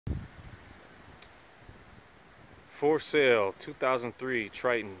For sale, 2003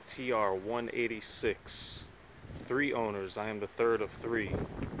 Triton TR 186. 3 owners. I am the third of 3.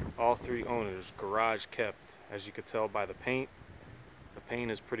 All 3 owners, garage kept. As you could tell by the paint. The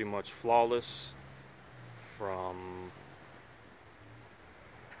paint is pretty much flawless from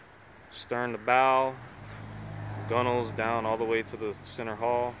stern to bow, gunnels down all the way to the center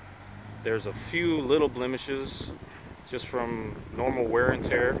hull. There's a few little blemishes just from normal wear and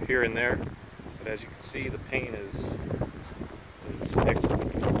tear here and there. But as you can see, the paint is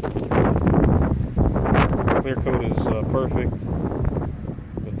excellent. Clear coat is perfect.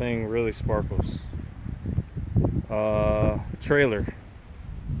 The thing really sparkles. Trailer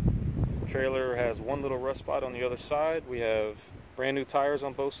has one little rust spot on the other side. We have brand new tires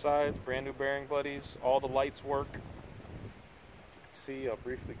on both sides, brand new bearing buddies. All the lights work. As you can see, I'll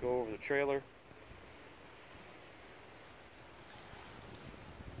briefly go over the trailer.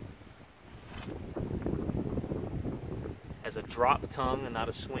 Has a drop tongue and not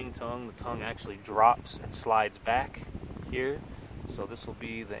a swing tongue. The tongue actually drops and slides back here. So this will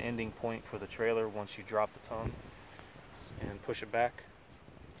be the ending point for the trailer once you drop the tongue and push it back.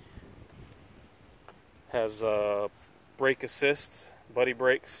 Has a brake assist, buddy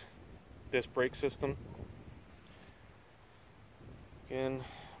brakes, disc brake system. Again,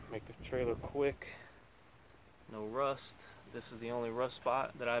 make the trailer quick. No rust. This is the only rust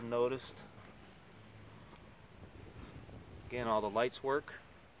spot that I've noticed. Again, all the lights work.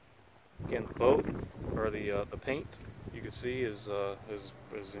 Again, the boat or the paint you can see is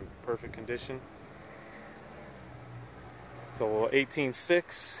in perfect condition. So 18.6.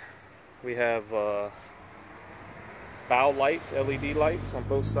 We have bow lights, LED lights on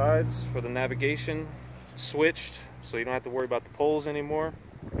both sides for the navigation. Switched, so you don't have to worry about the poles anymore.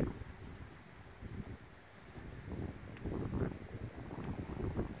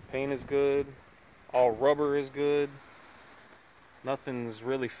 Paint is good. All rubber is good. Nothing's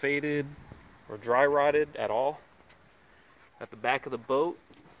really faded or dry rotted at all. At the back of the boat,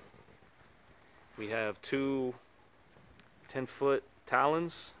 we have 2 10-foot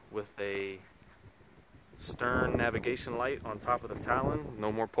talons with a stern navigation light on top of the talon.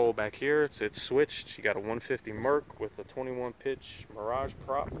 No more pole back here. It's switched. You got a 150 Merc with a 21 pitch Mirage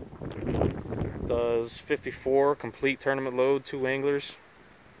prop. Does 54 complete tournament load, 2 anglers.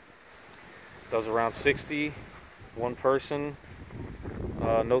 Does around 60, 1 person.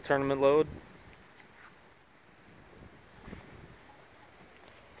 No tournament load.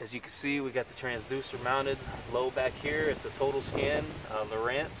 As you can see, we got the transducer mounted low back here. It's a total scan,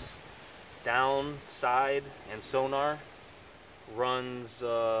 Lowrance, down, side, and sonar. Runs,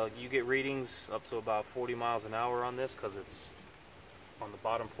 you get readings up to about 40 miles an hour on this because it's on the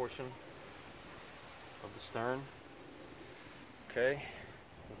bottom portion of the stern. Okay,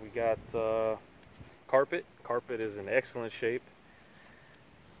 we got carpet. Carpet is in excellent shape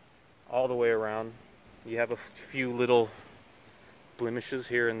all the way around. You have a few little blemishes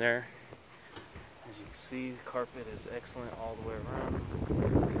here and there. As you can see, the carpet is excellent all the way around.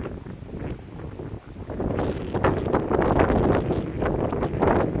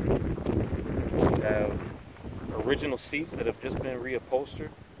 We have original seats that have just been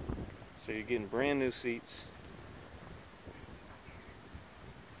reupholstered, so you're getting brand new seats.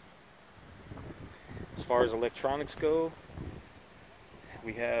 As far as electronics go,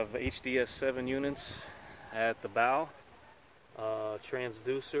 we have HDS 7 units at the bow.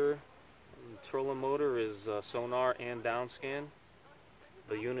 Transducer, trolling motor is sonar and downscan.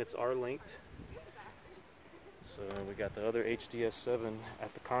 The units are linked. So we got the other HDS 7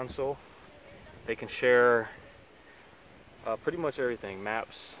 at the console. They can share pretty much everything: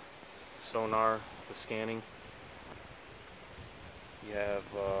 maps, sonar, the scanning. You have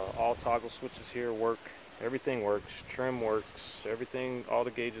all toggle switches here work. Everything works. Trim works. Everything, all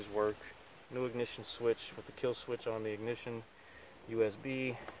the gauges work. New ignition switch with the kill switch on the ignition.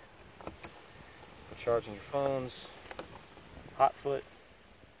 USB for charging your phones. Hot foot.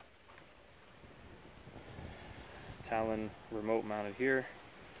 Talon remote mounted here.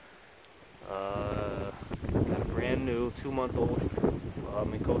 Got a brand new 2-month-old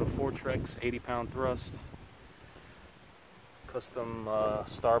Minn-Kota Fortrex 80-pound thrust. Custom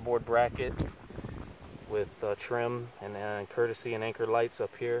starboard bracket with trim and courtesy and anchor lights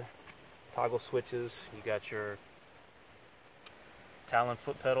up here. Toggle switches. You got your Talon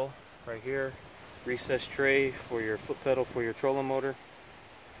foot pedal right here. Recessed tray for your foot pedal for your trolling motor.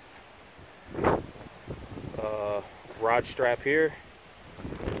 Rod strap here.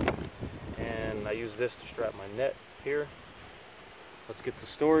 And I use this to strap my net here. Let's get to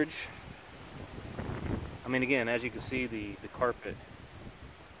storage. I mean, again, as you can see, the carpet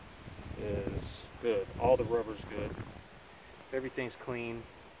is good. All the rubber's good. Everything's clean.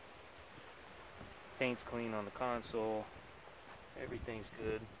 Paint's clean on the console. Everything's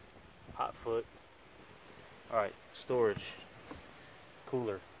good. Hot foot. Alright, storage.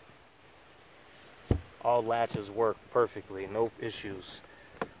 Cooler. All latches work perfectly, no issues.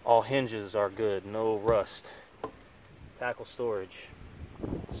 All hinges are good, no rust. Tackle storage.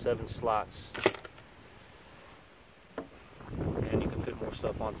 7 slots. And you can fit more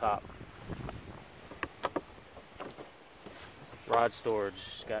stuff on top. Rod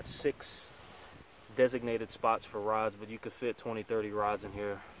storage. Got 6 designated spots for rods, but you could fit 20-30 rods in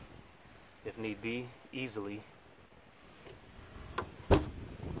here if need be, easily.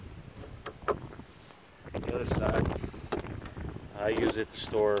 The other side, I use it to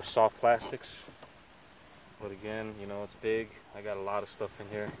store soft plastics, but again, you know, it's big. I got a lot of stuff in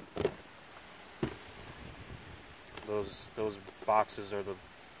here. Those boxes are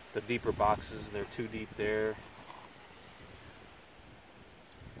the deeper boxes. They're too deep there.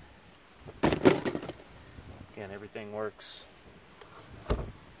 Again, everything works. In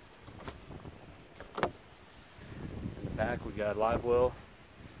the back we got live well.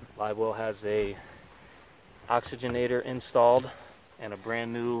 Live well has a oxygenator installed and a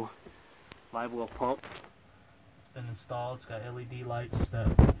brand new live well pump. It's been installed. It's got LED lights that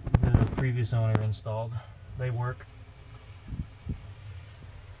the previous owner installed. They work.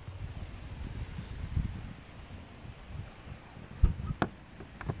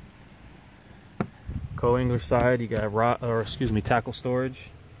 Co-angler side, you got tackle storage.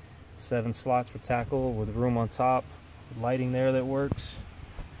 7 slots for tackle with room on top. Lighting there that works.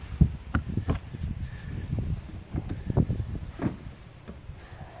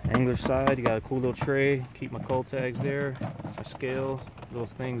 Angler side, you got a cool little tray. Keep my cold tags there. My scale, those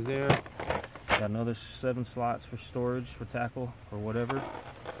things there. Got another 7 slots for storage for tackle or whatever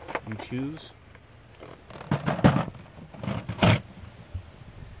you choose.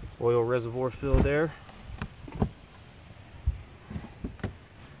 Oil reservoir fill there.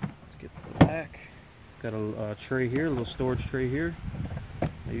 Let's get to the back. Got a tray here, a little storage tray here.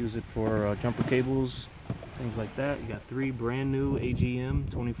 I use it for jumper cables, things like that. You got 3 brand new AGM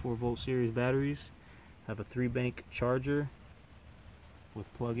 24-volt series batteries. Have a 3-bank charger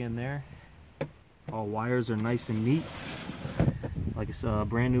with plug-in there. All wires are nice and neat. Like it's a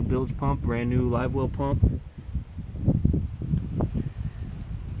brand new bilge pump, brand new live well pump.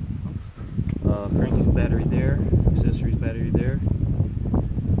 Cranking battery there, accessories battery there.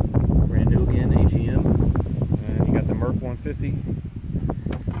 Brand new again, AGM. And you got the Merc 150.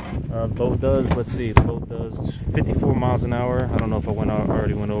 The boat does, let's see, the boat does 54 miles an hour. I don't know if I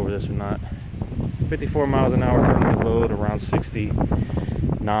already went over this or not. 54 miles an hour tournament load, around 60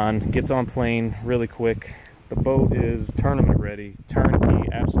 non. Gets on plane really quick. The boat is tournament ready, turnkey,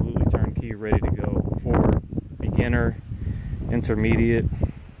 absolutely turnkey, ready to go for beginner, intermediate,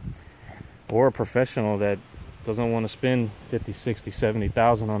 or a professional that doesn't want to spend 50, 60,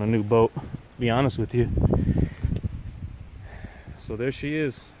 70,000 on a new boat, to be honest with you. So there she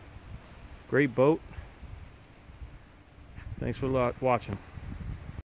is. Great boat. Thanks for watching.